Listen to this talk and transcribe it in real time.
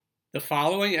The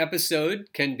following episode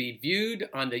can be viewed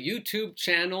on the YouTube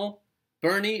channel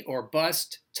Bernie or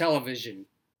Bust Television.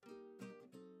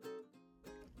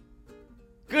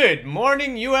 Good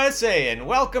morning, USA, and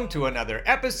welcome to another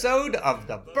episode of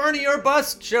the Bernie or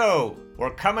Bust Show.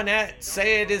 We're coming at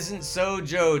Say It Isn't So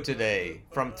Joe today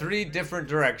from three different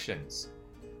directions.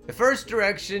 The first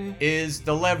direction is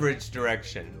the leverage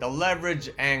direction, the leverage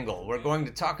angle. We're going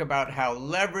to talk about how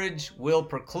leverage will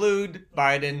preclude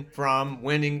Biden from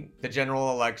winning the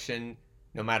general election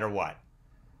no matter what.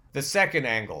 The second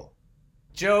angle,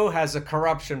 Joe has a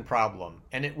corruption problem,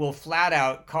 and it will flat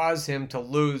out cause him to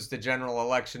lose the general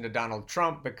election to Donald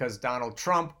Trump because Donald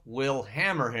Trump will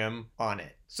hammer him on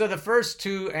it. So the first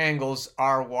two angles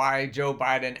are why Joe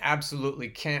Biden absolutely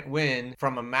can't win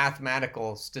from a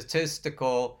mathematical,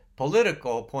 statistical,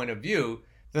 political point of view.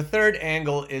 The third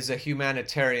angle is a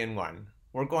humanitarian one.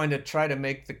 We're going to try to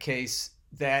make the case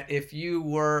that if you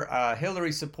were a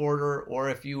Hillary supporter, or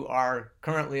if you are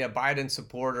currently a Biden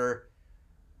supporter,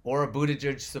 or a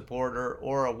Buttigieg supporter,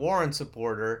 or a Warren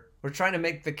supporter, we're trying to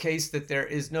make the case that there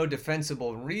is no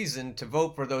defensible reason to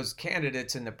vote for those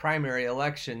candidates in the primary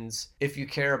elections if you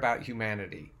care about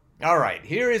humanity. All right,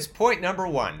 here is point number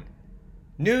one.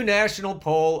 New national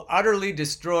poll utterly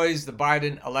destroys the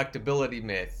Biden electability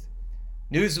myth.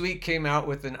 Newsweek came out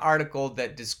with an article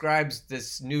that describes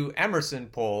this new Emerson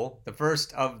poll, the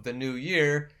first of the new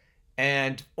year,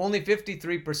 and only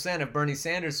 53% of Bernie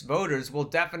Sanders voters will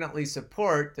definitely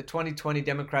support the 2020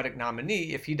 Democratic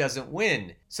nominee if he doesn't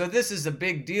win. So this is a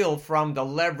big deal from the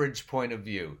leverage point of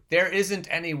view. There isn't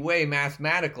any way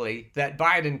mathematically that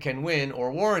Biden can win,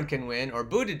 or Warren can win, or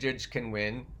Buttigieg can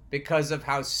win, because of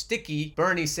how sticky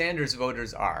Bernie Sanders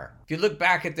voters are. If you look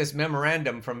back at this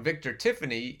memorandum from Victor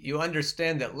Tiffany, you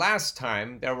understand that last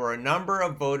time there were a number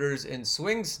of voters in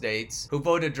swing states who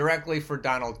voted directly for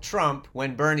Donald Trump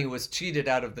when Bernie was cheated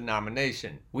out of the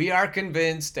nomination. We are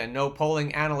convinced, and no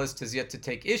polling analyst has yet to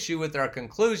take issue with our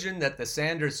conclusion, that the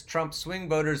Sanders-Trump swing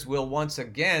voters will once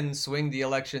again swing the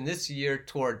election this year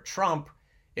toward Trump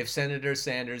if Senator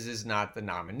Sanders is not the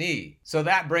nominee. So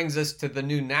that brings us to the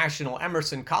new national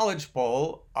Emerson College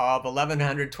poll of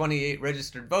 1,128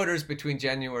 registered voters between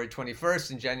January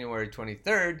 21st and January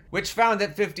 23rd, which found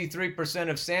that 53%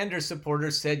 of Sanders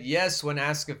supporters said yes when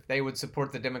asked if they would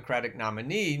support the Democratic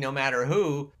nominee, no matter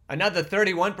who. Another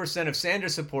 31% of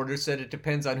Sanders supporters said it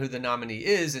depends on who the nominee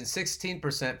is, and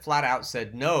 16% flat out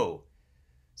said no.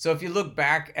 So if you look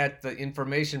back at the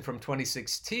information from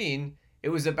 2016, it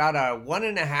was about a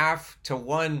 1.5 to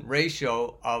 1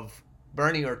 ratio of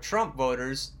Bernie or Trump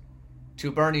voters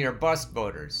to Bernie or Bust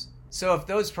voters. So if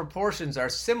those proportions are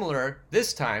similar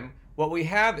this time, what we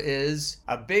have is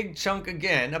a big chunk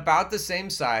again, about the same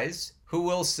size, who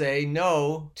will say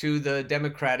no to the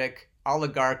Democratic,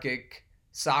 oligarchic,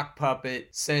 sock puppet,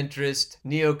 centrist,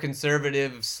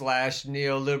 neoconservative /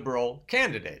 neoliberal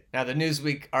candidate. Now, the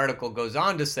Newsweek article goes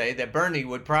on to say that Bernie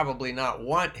would probably not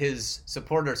want his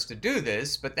supporters to do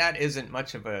this, but that isn't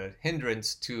much of a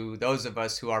hindrance to those of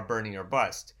us who are Bernie or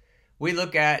Bust. We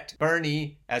look at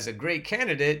Bernie as a great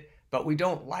candidate, but we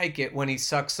don't like it when he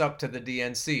sucks up to the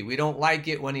DNC. We don't like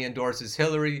it when he endorses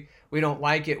Hillary. We don't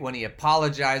like it when he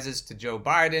apologizes to Joe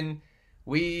Biden.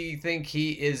 We think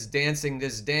he is dancing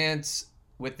this dance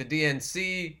with the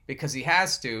DNC because he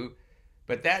has to,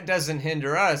 but that doesn't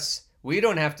hinder us. We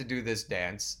don't have to do this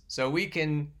dance, so we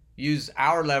can use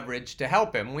our leverage to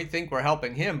help him. We think we're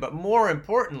helping him, but more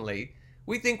importantly,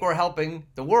 we think we're helping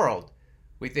the world.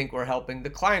 We think we're helping the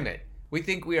climate. We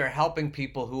think we are helping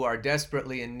people who are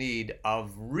desperately in need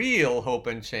of real hope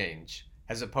and change,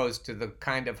 as opposed to the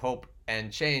kind of hope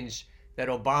and change that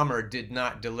Obama did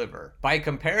not deliver. By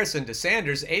comparison to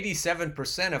Sanders,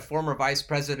 87% of former Vice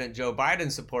President Joe Biden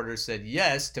supporters said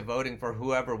yes to voting for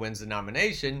whoever wins the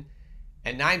nomination,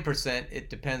 and 9% it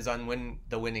depends on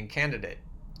the winning candidate.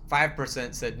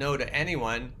 5% said no to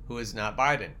anyone who is not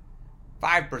Biden.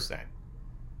 5%.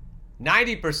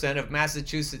 90% of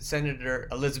Massachusetts Senator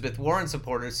Elizabeth Warren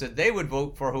supporters said they would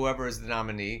vote for whoever is the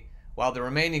nominee, while the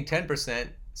remaining 10%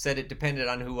 said it depended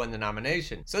on who won the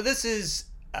nomination. So this is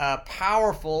a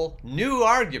powerful new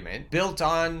argument built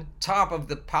on top of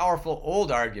the powerful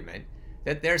old argument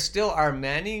that there still are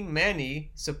many,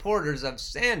 many supporters of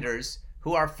Sanders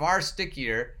who are far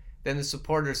stickier than the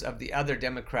supporters of the other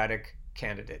Democratic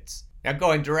candidates. Now,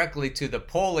 going directly to the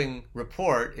polling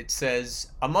report, it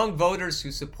says, among voters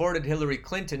who supported Hillary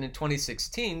Clinton in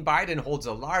 2016, Biden holds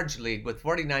a large lead with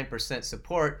 49%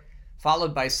 support,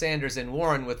 followed by Sanders and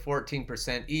Warren with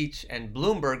 14% each, and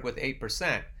Bloomberg with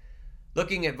 8%.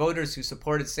 Looking at voters who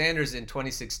supported Sanders in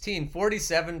 2016,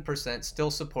 47% still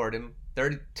support him,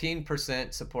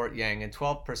 13% support Yang, and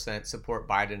 12% support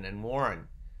Biden and Warren.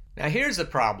 Now here's the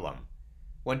problem.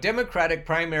 When Democratic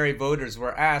primary voters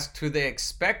were asked who they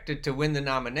expected to win the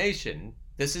nomination,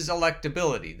 this is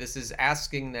electability, this is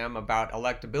asking them about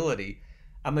electability,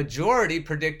 a majority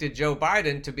predicted Joe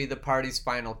Biden to be the party's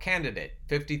final candidate,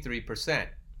 53%.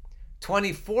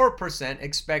 24%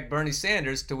 expect Bernie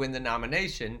Sanders to win the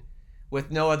nomination, with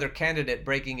no other candidate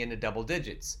breaking into double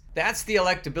digits. That's the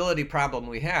electability problem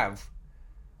we have.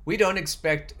 We don't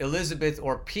expect Elizabeth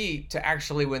or Pete to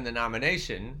actually win the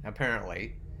nomination,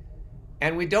 apparently.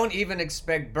 And we don't even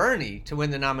expect Bernie to win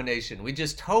the nomination. We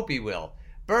just hope he will.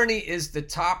 Bernie is the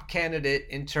top candidate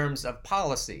in terms of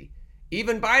policy.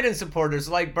 Even Biden supporters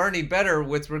like Bernie better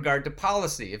with regard to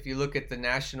policy, if you look at the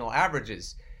national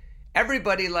averages.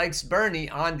 Everybody likes Bernie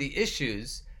on the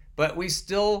issues, but we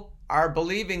still are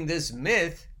believing this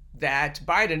myth that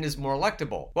Biden is more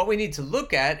electable. What we need to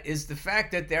look at is the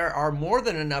fact that there are more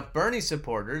than enough Bernie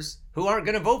supporters who aren't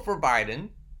going to vote for Biden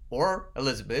or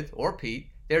Elizabeth or Pete.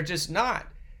 They're just not.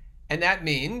 And that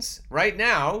means right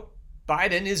now,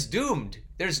 Biden is doomed.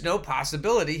 There's no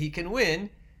possibility he can win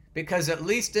because at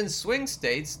least in swing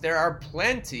states, there are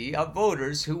plenty of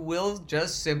voters who will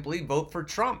just simply vote for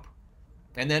Trump.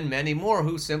 And then many more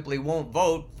who simply won't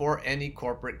vote for any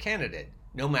corporate candidate,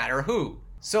 no matter who.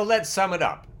 So let's sum it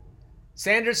up.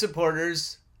 Sanders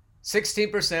supporters,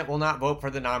 16% will not vote for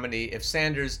the nominee if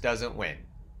Sanders doesn't win.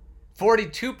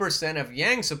 42% of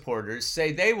Yang supporters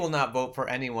say they will not vote for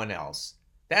anyone else.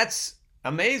 That's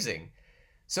amazing.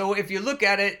 So if you look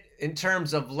at it in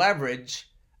terms of leverage,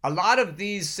 a lot of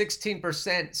these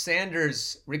 16%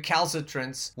 Sanders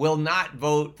recalcitrants will not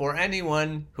vote for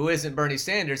anyone who isn't Bernie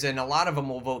Sanders, and a lot of them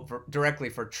will vote directly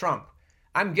for Trump.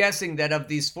 I'm guessing that of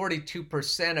these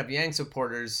 42% of Yang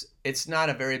supporters, it's not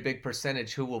a very big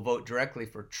percentage who will vote directly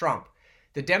for Trump.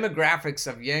 The demographics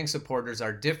of Yang supporters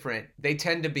are different. They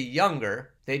tend to be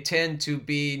younger. They tend to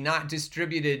be not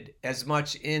distributed as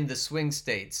much in the swing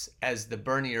states as the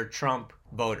Bernie or Trump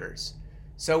voters.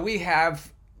 So we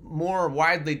have more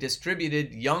widely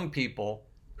distributed young people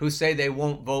who say they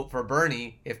won't vote for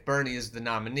Bernie if Bernie is the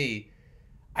nominee.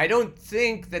 I don't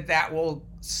think that that will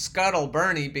scuttle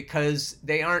Bernie because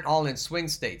they aren't all in swing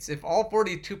states. If all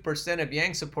 42% of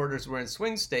Yang supporters were in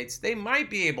swing states, they might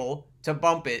be able to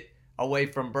bump it away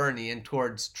from Bernie and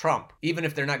towards Trump, even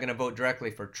if they're not going to vote directly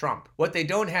for Trump. What they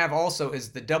don't have also is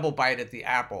the double bite at the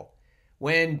apple.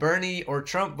 When Bernie or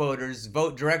Trump voters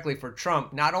vote directly for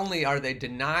Trump, not only are they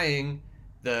denying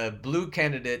the blue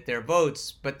candidate their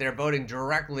votes, but they're voting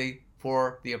directly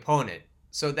for the opponent.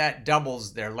 So that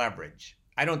doubles their leverage.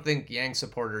 I don't think Yang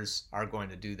supporters are going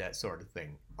to do that sort of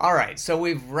thing. All right, so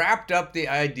we've wrapped up the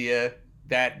idea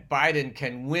that Biden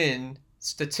can win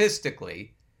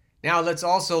statistically. Now let's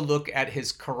also look at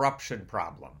his corruption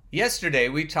problem. Yesterday,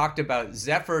 we talked about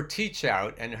Zephyr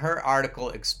Teachout and her article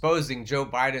exposing Joe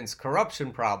Biden's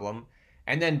corruption problem,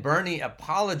 and then Bernie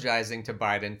apologizing to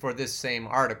Biden for this same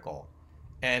article.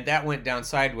 And that went down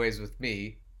sideways with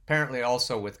me, apparently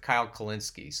also with Kyle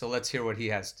Kulinski. So let's hear what he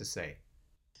has to say.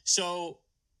 So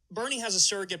Bernie has a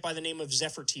surrogate by the name of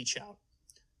Zephyr Teachout.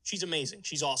 She's amazing.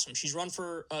 She's awesome. She's run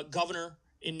for governor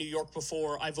in New York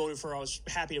before. I voted for her. I was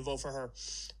happy to vote for her.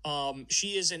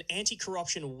 She is an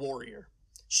anti-corruption warrior.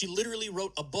 She literally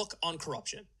wrote a book on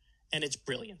corruption, and it's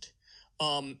brilliant.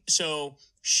 So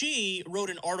she wrote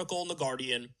an article in The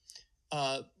Guardian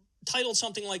titled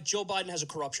something like Joe Biden has a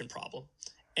corruption problem.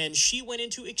 And she went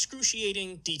into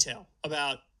excruciating detail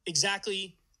about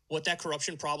exactly what that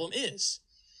corruption problem is.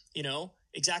 You know,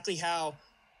 exactly how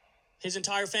his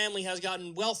entire family has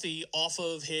gotten wealthy off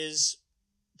of his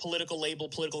political label,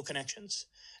 political connections.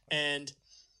 And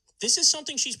this is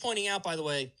something she's pointing out, by the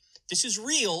way. This is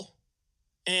real,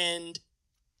 and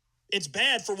it's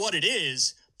bad for what it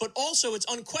is, but also it's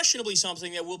unquestionably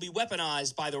something that will be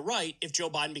weaponized by the right if Joe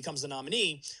Biden becomes the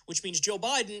nominee, which means Joe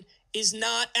Biden is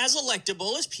not as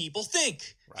electable as people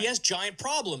think. Right. He has giant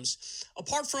problems.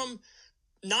 Apart from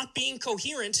not being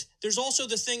coherent, there's also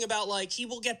the thing about, like, he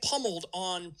will get pummeled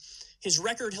on his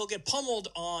record. He'll get pummeled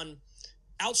on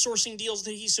outsourcing deals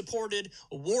that he supported,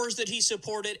 wars that he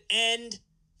supported, and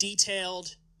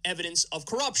detailed evidence of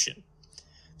corruption.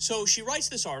 So she writes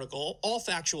this article, all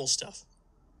factual stuff.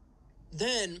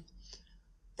 Then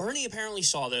Bernie apparently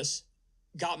saw this,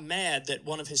 got mad that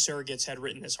one of his surrogates had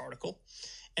written this article,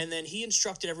 and then he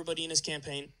instructed everybody in his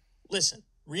campaign, listen,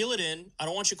 reel it in. I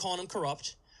don't want you calling him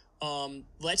corrupt.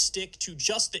 Let's stick to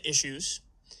just the issues.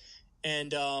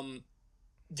 And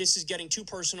this is getting too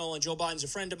personal, and Joe Biden's a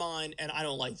friend of mine, and I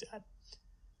don't like that.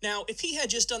 Now, if he had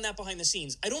just done that behind the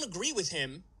scenes, I don't agree with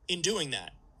him in doing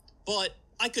that, but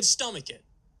I could stomach it.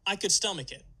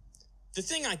 The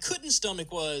thing I couldn't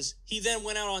stomach was he then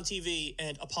went out on TV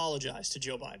and apologized to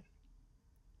Joe Biden.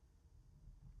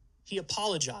 He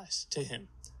apologized to him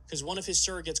because one of his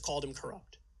surrogates called him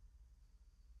corrupt.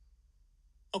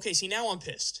 Okay, see, now I'm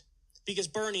pissed because,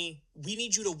 Bernie, we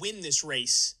need you to win this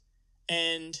race.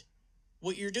 And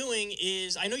what you're doing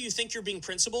is, I know you think you're being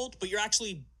principled, but you're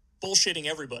actually bullshitting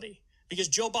everybody because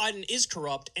Joe Biden is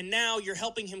corrupt, and now you're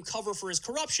helping him cover for his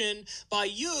corruption by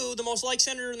you, the most liked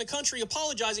senator in the country,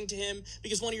 apologizing to him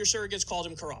because one of your surrogates called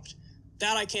him corrupt.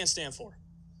 That I can't stand for.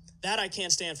 That I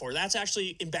can't stand for. That's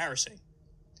actually embarrassing.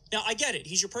 Now, I get it.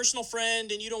 He's your personal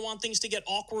friend, and you don't want things to get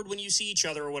awkward when you see each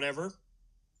other or whatever.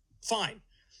 Fine.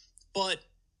 But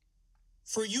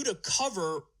for you to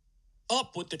cover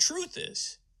up what the truth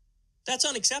is, that's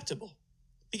unacceptable.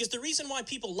 Because the reason why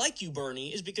people like you,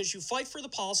 Bernie, is because you fight for the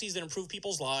policies that improve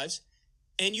people's lives,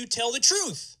 and you tell the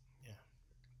truth. Yeah.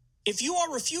 If you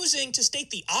are refusing to state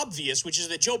the obvious, which is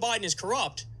that Joe Biden is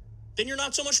corrupt, then you're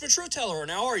not so much of a truth teller,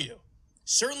 now are you?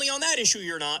 Certainly on that issue,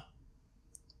 you're not.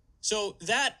 So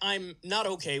that I'm not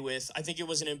okay with. I think it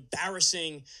was an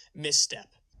embarrassing misstep.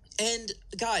 And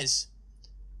guys,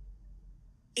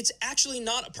 it's actually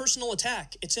not a personal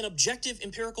attack. It's an objective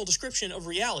empirical description of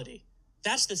reality.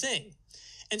 That's the thing.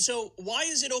 And so why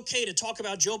is it okay to talk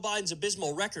about Joe Biden's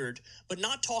abysmal record, but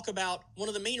not talk about one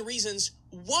of the main reasons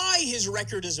why his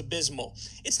record is abysmal?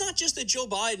 It's not just that Joe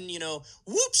Biden,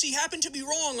 whoops, he happened to be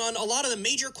wrong on a lot of the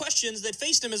major questions that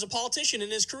faced him as a politician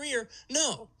in his career.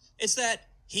 No, it's that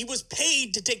he was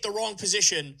paid to take the wrong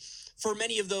position for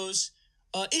many of those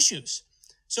issues.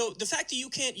 So the fact that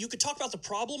you could talk about the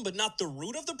problem, but not the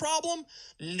root of the problem?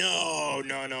 No.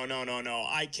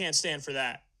 I can't stand for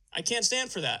that. I can't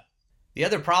stand for that. The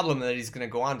other problem that he's going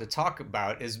to go on to talk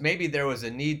about is maybe there was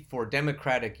a need for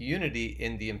Democratic unity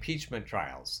in the impeachment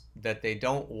trials, that they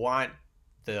don't want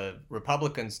the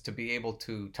Republicans to be able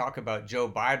to talk about Joe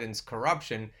Biden's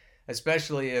corruption,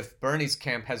 especially if Bernie's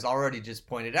camp has already just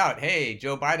pointed out, hey,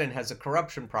 Joe Biden has a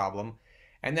corruption problem.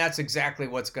 And that's exactly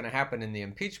what's going to happen in the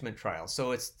impeachment trial.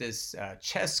 So it's this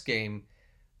chess game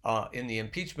in the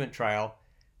impeachment trial.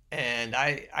 And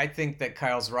I think that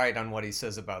Kyle's right on what he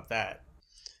says about that.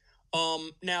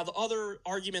 Now, the other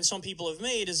argument some people have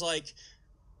made is like,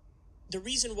 the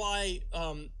reason why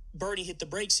Bernie hit the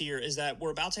brakes here is that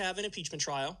we're about to have an impeachment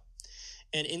trial.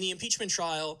 And in the impeachment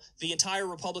trial, the entire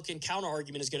Republican counter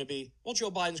argument is going to be, well, Joe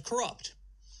Biden's corrupt.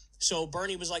 So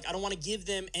Bernie was like, I don't want to give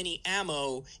them any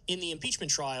ammo in the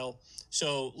impeachment trial.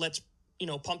 So let's,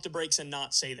 pump the brakes and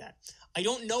not say that. I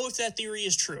don't know if that theory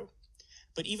is true.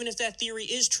 But even if that theory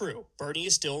is true, Bernie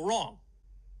is still wrong.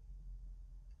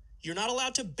 You're not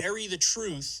allowed to bury the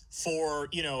truth for,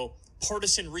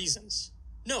 partisan reasons.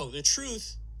 No, the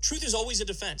truth is always a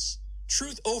defense.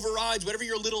 Truth overrides whatever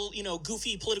your little,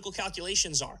 goofy political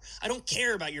calculations are. I don't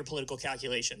care about your political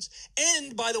calculations.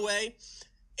 And by the way,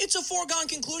 it's a foregone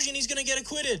conclusion he's going to get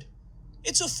acquitted.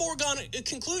 It's a foregone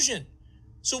conclusion.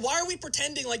 So why are we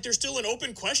pretending like there's still an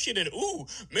open question and, ooh,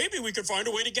 maybe we could find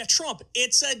a way to get Trump?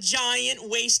 It's a giant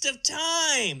waste of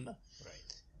time. Right.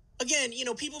 Again,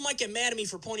 people might get mad at me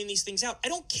for pointing these things out. I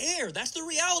don't care. That's the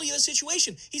reality of the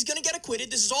situation. He's going to get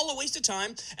acquitted. This is all a waste of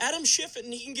time. Adam Schiff,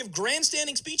 and he can give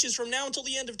grandstanding speeches from now until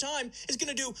the end of time, is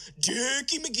going to do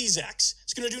Dickie McGee's acts.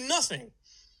 It's going to do nothing.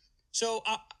 So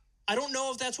I don't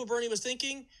know if that's what Bernie was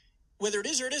thinking. Whether it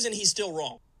is or it isn't, he's still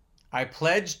wrong. I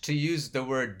pledge to use the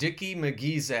word Dickie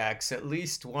McGeezax at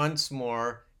least once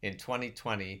more in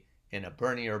 2020 in a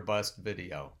Bernie or Bust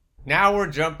video. Now we're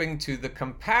jumping to the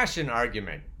compassion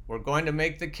argument. We're going to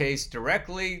make the case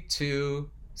directly to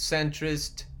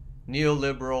centrist,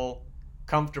 neoliberal,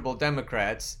 comfortable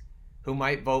Democrats who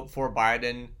might vote for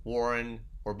Biden, Warren,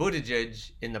 or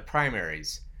Buttigieg in the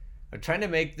primaries. I'm trying to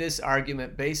make this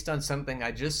argument based on something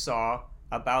I just saw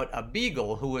about a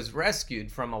beagle who was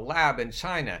rescued from a lab in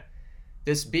China.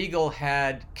 This beagle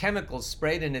had chemicals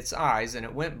sprayed in its eyes and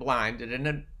it went blind. It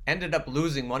ended up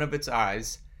losing one of its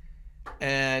eyes.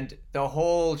 And the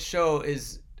whole show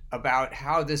is about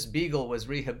how this beagle was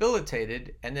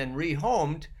rehabilitated and then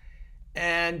rehomed.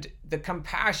 And the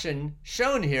compassion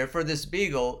shown here for this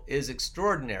beagle is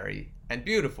extraordinary and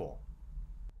beautiful.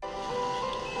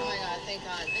 Oh my God, thank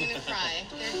God. I'm gonna cry.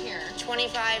 They're here.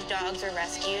 25 dogs were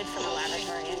rescued from a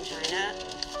laboratory in China.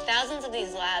 Thousands of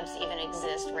these labs even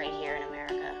exist right here in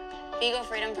America. Beagle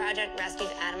Freedom Project rescues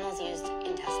animals used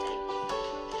in testing.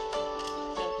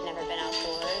 They've never been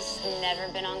outdoors,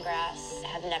 never been on grass,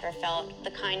 have never felt the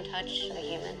kind touch of a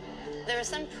human. There was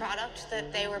some product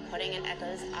that they were putting in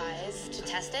Echo's eyes to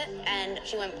test it, and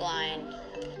she went blind.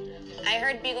 I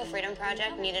heard Beagle Freedom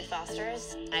Project needed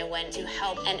fosters. I went to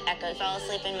help, and Echo fell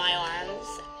asleep in my arms.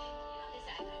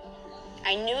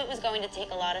 I knew it was going to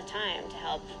take a lot of time to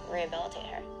help rehabilitate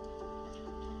her.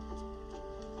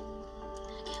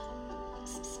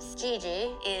 Gigi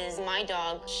is my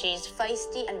dog. She's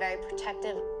feisty and very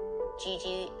protective.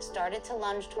 Gigi started to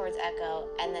lunge towards Echo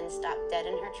and then stopped dead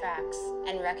in her tracks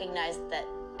and recognized that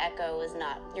Echo was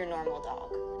not your normal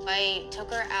dog. I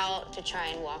took her out to try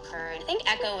and walk her. I think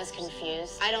Echo was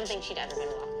confused. I don't think she'd ever been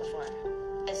walked before.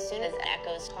 As soon as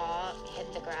Echo's paw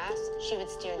hit the grass, she would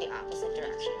steer the opposite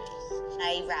direction.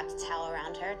 I wrapped a towel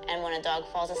around her, and when a dog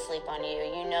falls asleep on you,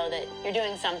 you know that you're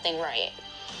doing something right.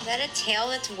 Is that a tail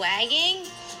that's wagging?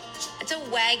 It's a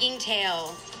wagging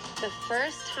tail. The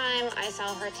first time I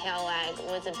saw her tail wag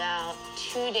was about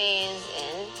 2 days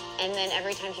in, and then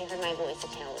every time she heard my voice, the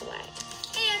tail would wag.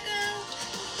 Hey, Echo!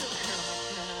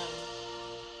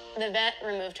 The vet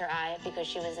removed her eye because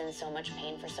she was in so much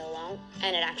pain for so long,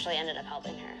 and it actually ended up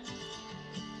helping her.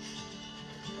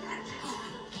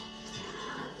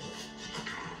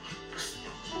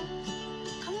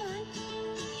 Come on.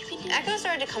 You can do it. Echo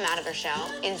started to come out of her shell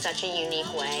in such a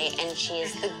unique way, and she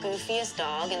is the goofiest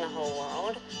dog in the whole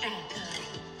world. Echo.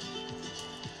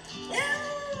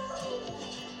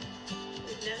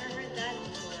 We've never heard that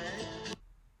before.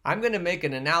 I'm going to make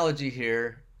an analogy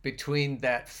here between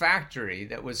that factory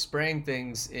that was spraying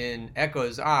things in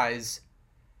Echo's eyes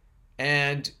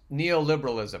and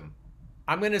neoliberalism.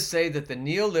 I'm going to say that the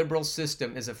neoliberal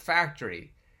system is a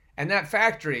factory, and that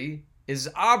factory is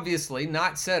obviously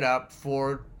not set up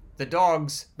for the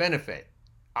dog's benefit.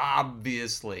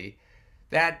 Obviously.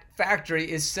 That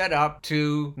factory is set up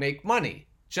to make money,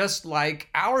 just like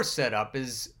our setup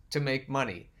is to make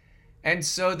money. And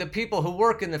so the people who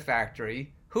work in the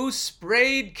factory, who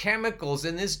sprayed chemicals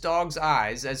in this dog's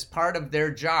eyes as part of their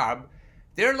job,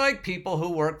 they're like people who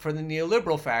work for the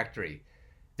neoliberal factory.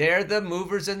 They're the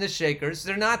movers and the shakers.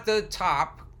 They're not the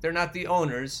top. They're not the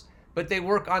owners, but they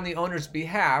work on the owner's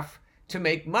behalf to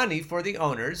make money for the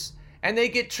owners, and they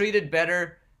get treated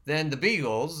better than the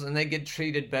beagles, and they get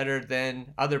treated better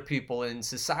than other people in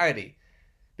society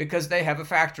because they have a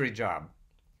factory job.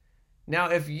 Now,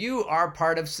 if you are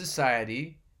part of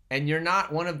society and you're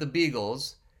not one of the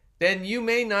beagles, then you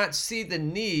may not see the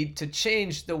need to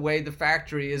change the way the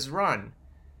factory is run.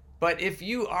 But if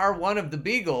you are one of the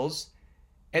beagles,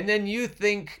 and then you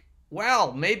think,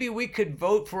 well, maybe we could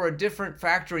vote for a different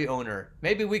factory owner.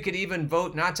 Maybe we could even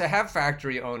vote not to have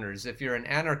factory owners if you're an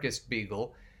anarchist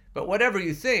beagle. But whatever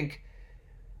you think,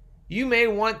 you may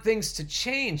want things to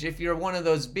change if you're one of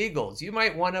those beagles. You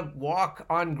might want to walk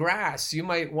on grass. You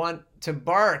might want to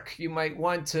bark. You might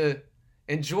want to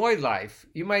enjoy life.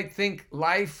 You might think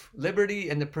life, liberty,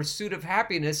 and the pursuit of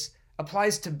happiness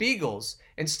applies to beagles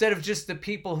instead of just the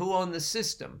people who own the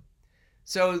system.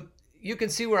 So you can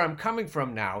see where I'm coming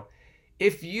from now.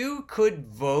 If you could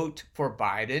vote for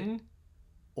Biden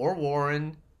or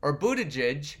Warren or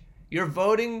Buttigieg, you're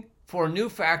voting for new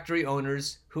factory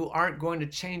owners who aren't going to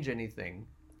change anything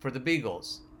for the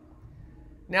beagles.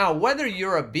 Now, whether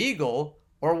you're a beagle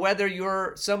or whether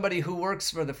you're somebody who works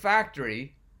for the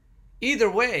factory, either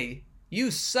way,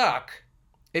 you suck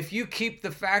if you keep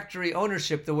the factory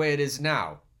ownership the way it is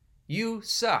now. You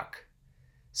suck.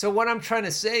 So what I'm trying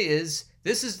to say is,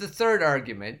 this is the third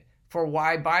argument for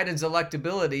why Biden's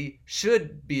electability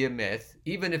should be a myth,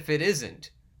 even if it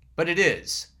isn't. But it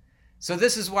is. So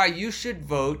this is why you should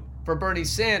vote for Bernie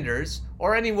Sanders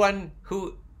or anyone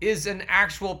who is an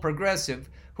actual progressive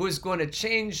who is going to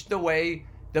change the way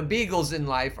the beagles in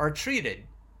life are treated.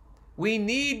 We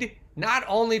need not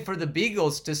only for the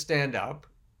beagles to stand up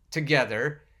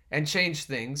together and change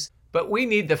things, but we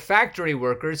need the factory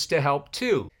workers to help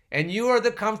too. And you are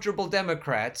the comfortable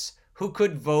Democrats who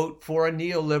could vote for a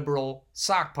neoliberal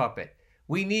sock puppet.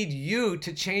 We need you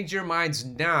to change your minds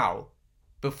now,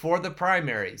 before the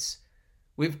primaries.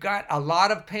 We've got a lot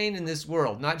of pain in this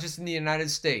world, not just in the United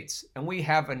States, and we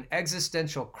have an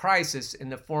existential crisis in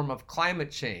the form of climate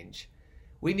change.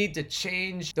 We need to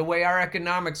change the way our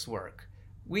economics work.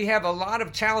 We have a lot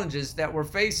of challenges that we're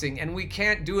facing, and we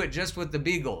can't do it just with the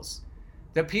beagles.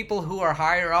 The people who are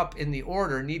higher up in the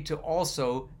order need to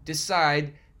also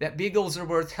decide that beagles are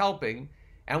worth helping,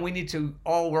 and we need to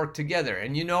all work together.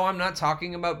 And you know, I'm not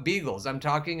talking about beagles. I'm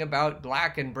talking about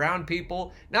black and brown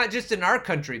people, not just in our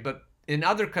country, but in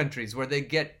other countries where they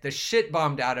get the shit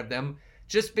bombed out of them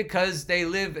just because they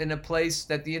live in a place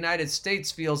that the United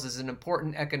States feels is an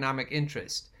important economic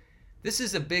interest. This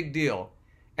is a big deal.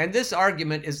 And this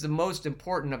argument is the most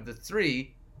important of the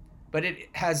three, but it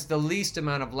has the least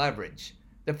amount of leverage.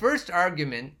 The first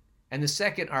argument and the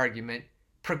second argument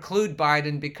preclude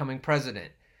Biden becoming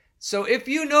president. So if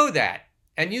you know that,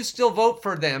 and you still vote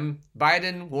for them,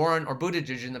 Biden, Warren, or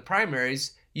Buttigieg in the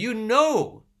primaries, you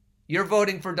know you're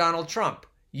voting for Donald Trump.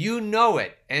 You know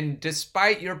it, and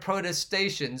despite your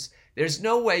protestations, there's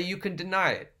no way you can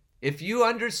deny it. If you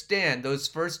understand those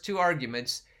first two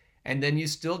arguments, and then you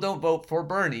still don't vote for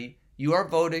Bernie, you are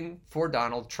voting for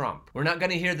Donald Trump. We're not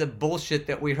going to hear the bullshit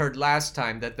that we heard last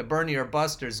time that the Bernie or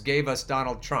Busters gave us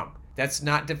Donald Trump. That's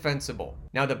not defensible.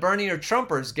 Now, the Bernie or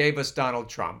Trumpers gave us Donald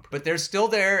Trump, but they're still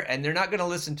there and they're not going to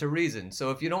listen to reason.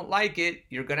 So if you don't like it,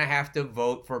 you're going to have to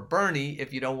vote for Bernie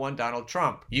if you don't want Donald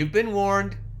Trump. You've been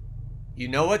warned. You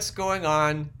know what's going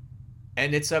on,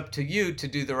 and it's up to you to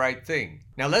do the right thing.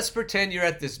 Now, let's pretend you're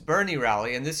at this Bernie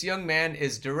rally and this young man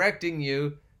is directing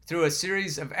you through a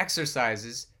series of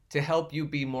exercises to help you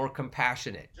be more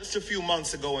compassionate. Just a few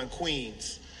months ago in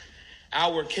Queens,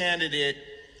 our candidate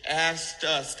asked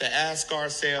us to ask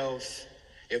ourselves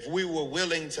if we were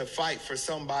willing to fight for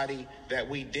somebody that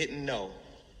we didn't know.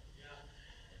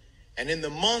 And in the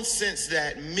months since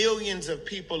that, millions of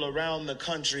people around the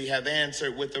country have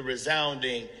answered with a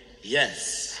resounding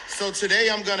yes. So today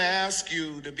I'm going to ask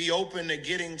you to be open to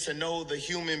getting to know the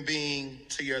human being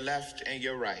to your left and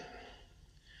your right.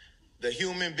 The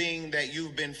human being that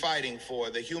you've been fighting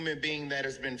for, the human being that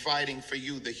has been fighting for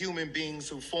you, the human beings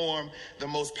who form the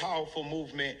most powerful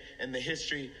movement in the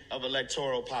history of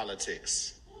electoral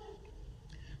politics.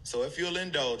 So if you'll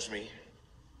indulge me,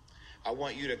 I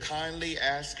want you to kindly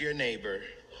ask your neighbor,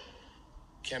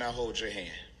 can I hold your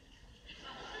hand?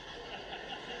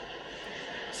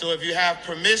 So if you have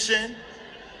permission,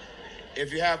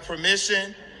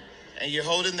 and you're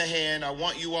holding the hand, I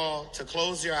want you all to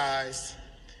close your eyes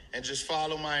and just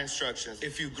follow my instructions.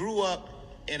 If you grew up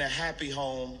in a happy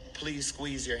home, please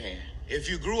squeeze your hand. If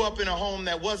you grew up in a home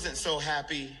that wasn't so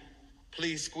happy,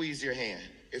 please squeeze your hand.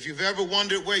 If you've ever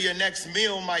wondered where your next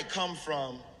meal might come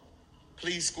from,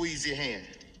 please squeeze your hand.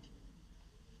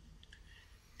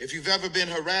 If you've ever been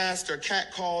harassed or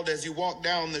catcalled as you walk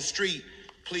down the street,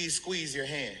 please squeeze your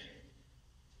hand.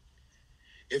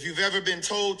 If you've ever been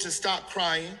told to stop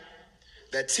crying,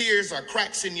 that tears are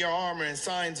cracks in your armor and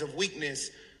signs of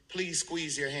weakness, please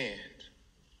squeeze your hand.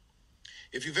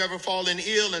 If you've ever fallen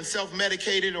ill and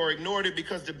self-medicated or ignored it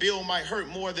because the bill might hurt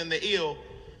more than the ill,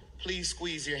 please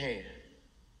squeeze your hand.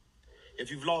 If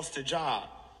you've lost a job,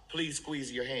 please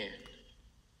squeeze your hand.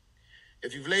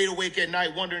 If you've laid awake at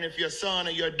night wondering if your son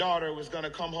or your daughter was going to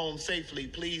come home safely,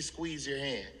 please squeeze your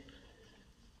hand.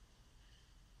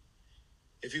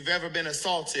 If you've ever been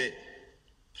assaulted,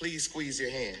 please squeeze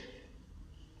your hand.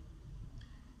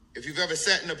 If you've ever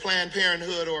sat in a Planned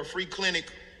Parenthood or a free clinic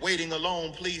waiting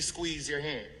alone, please squeeze your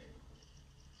hand.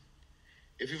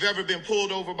 If you've ever been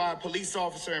pulled over by a police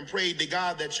officer and prayed to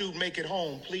God that you'd make it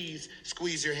home, please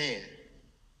squeeze your hand.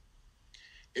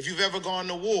 If you've ever gone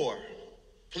to war,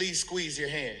 please squeeze your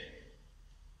hand.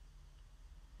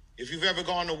 If you've ever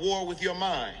gone to war with your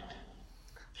mind,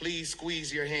 please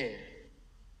squeeze your hand.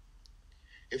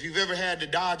 If you've ever had to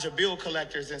dodge a bill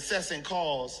collector's incessant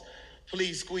calls,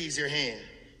 please squeeze your hand.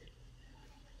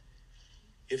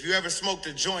 If you ever smoked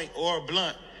a joint or a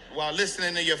blunt while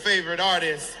listening to your favorite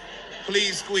artist,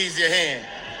 please squeeze your hand.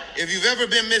 If you've ever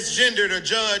been misgendered or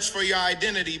judged for your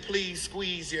identity, please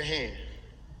squeeze your hand.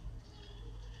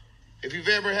 If you've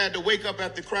ever had to wake up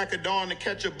at the crack of dawn to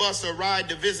catch a bus or ride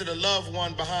to visit a loved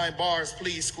one behind bars,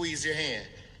 please squeeze your hand.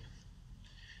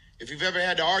 If you've ever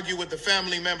had to argue with a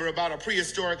family member about a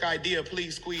prehistoric idea,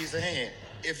 please squeeze a hand.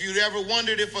 If you've ever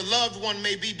wondered if a loved one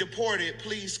may be deported,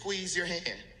 please squeeze your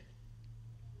hand.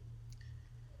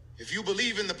 If you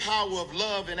believe in the power of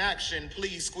love and action,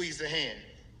 please squeeze a hand.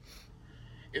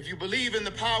 If you believe in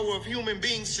the power of human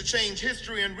beings to change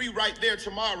history and rewrite their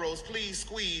tomorrows, please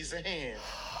squeeze a hand.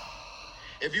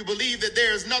 If you believe that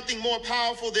there is nothing more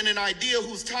powerful than an idea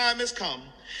whose time has come,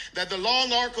 that the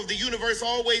long arc of the universe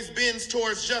always bends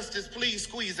towards justice, please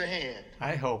squeeze a hand.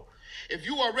 I hope. If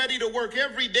you are ready to work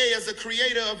every day as a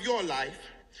creator of your life,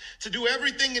 to do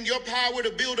everything in your power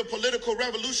to build a political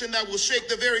revolution that will shake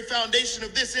the very foundation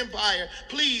of this empire,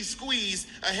 please squeeze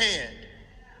a hand.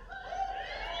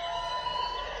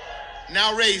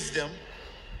 Now raise them.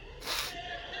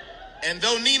 And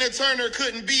though Nina Turner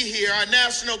couldn't be here, our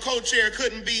national co-chair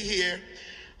couldn't be here,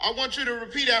 I want you to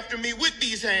repeat after me. With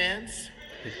these hands,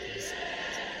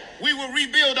 we will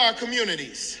rebuild our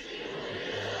communities.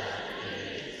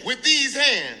 With these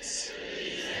hands,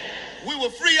 we will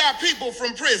free our people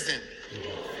from prison.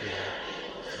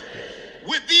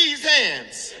 With these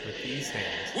hands,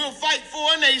 we'll fight for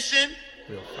a nation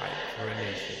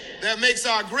that makes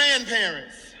our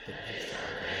grandparents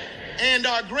and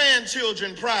our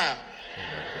grandchildren proud.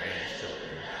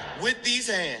 With these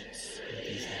hands,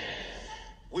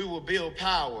 we will build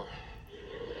power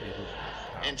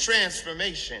and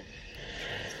transformation.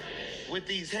 With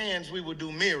these hands, we will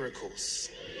do miracles.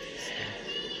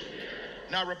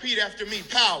 Now repeat after me.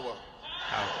 Power,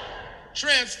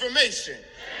 transformation,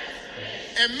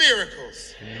 and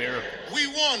miracles. We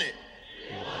want it.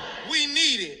 We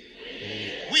need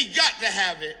it. We got to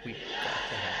have it.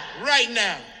 Right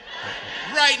now.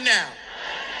 Right now.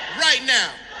 Right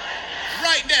now.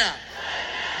 Right now.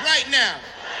 Right now.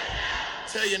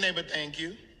 Tell your neighbor thank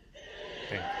you.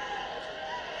 Thank you.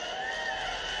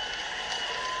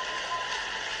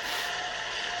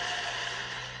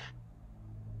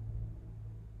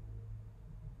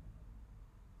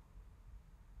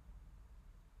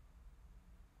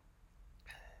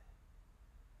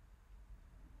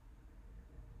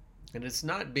 And it's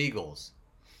not beagles.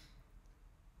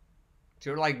 If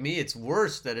you're like me, it's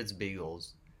worse that it's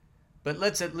beagles. But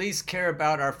let's at least care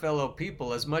about our fellow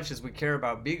people as much as we care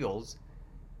about beagles.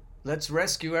 Let's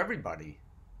rescue everybody.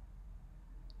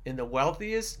 In the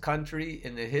wealthiest country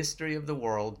in the history of the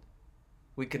world,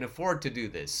 we can afford to do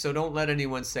this. So don't let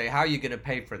anyone say, how are you going to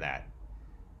pay for that?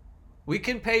 We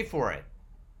can pay for it.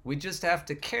 We just have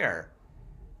to care.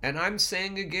 And I'm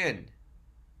saying again,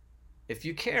 if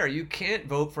you care, you can't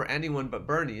vote for anyone but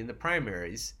Bernie in the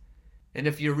primaries. And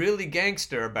if you're really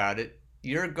gangster about it,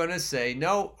 you're going to say,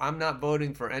 no, I'm not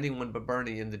voting for anyone but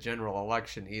Bernie in the general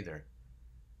election either.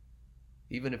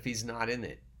 Even if he's not in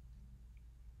it.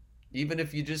 Even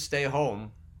if you just stay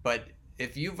home. But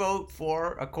if you vote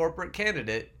for a corporate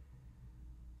candidate,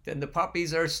 then the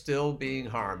puppies are still being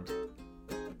harmed.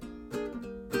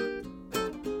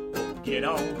 Get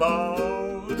on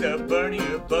board the Bernie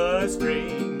or Bust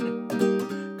train.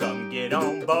 Come get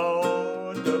on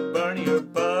board the Bernie or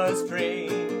Bust train.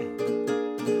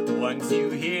 Once you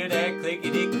hear that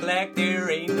clickety-clack, there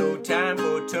ain't no time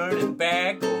for turning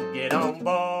back. Go get on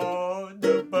board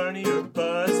the Bernie or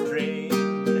Bust train.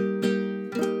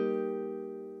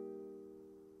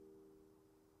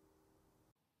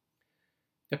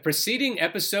 The preceding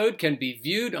episode can be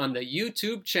viewed on the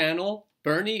YouTube channel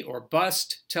Bernie or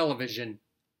Bust Television.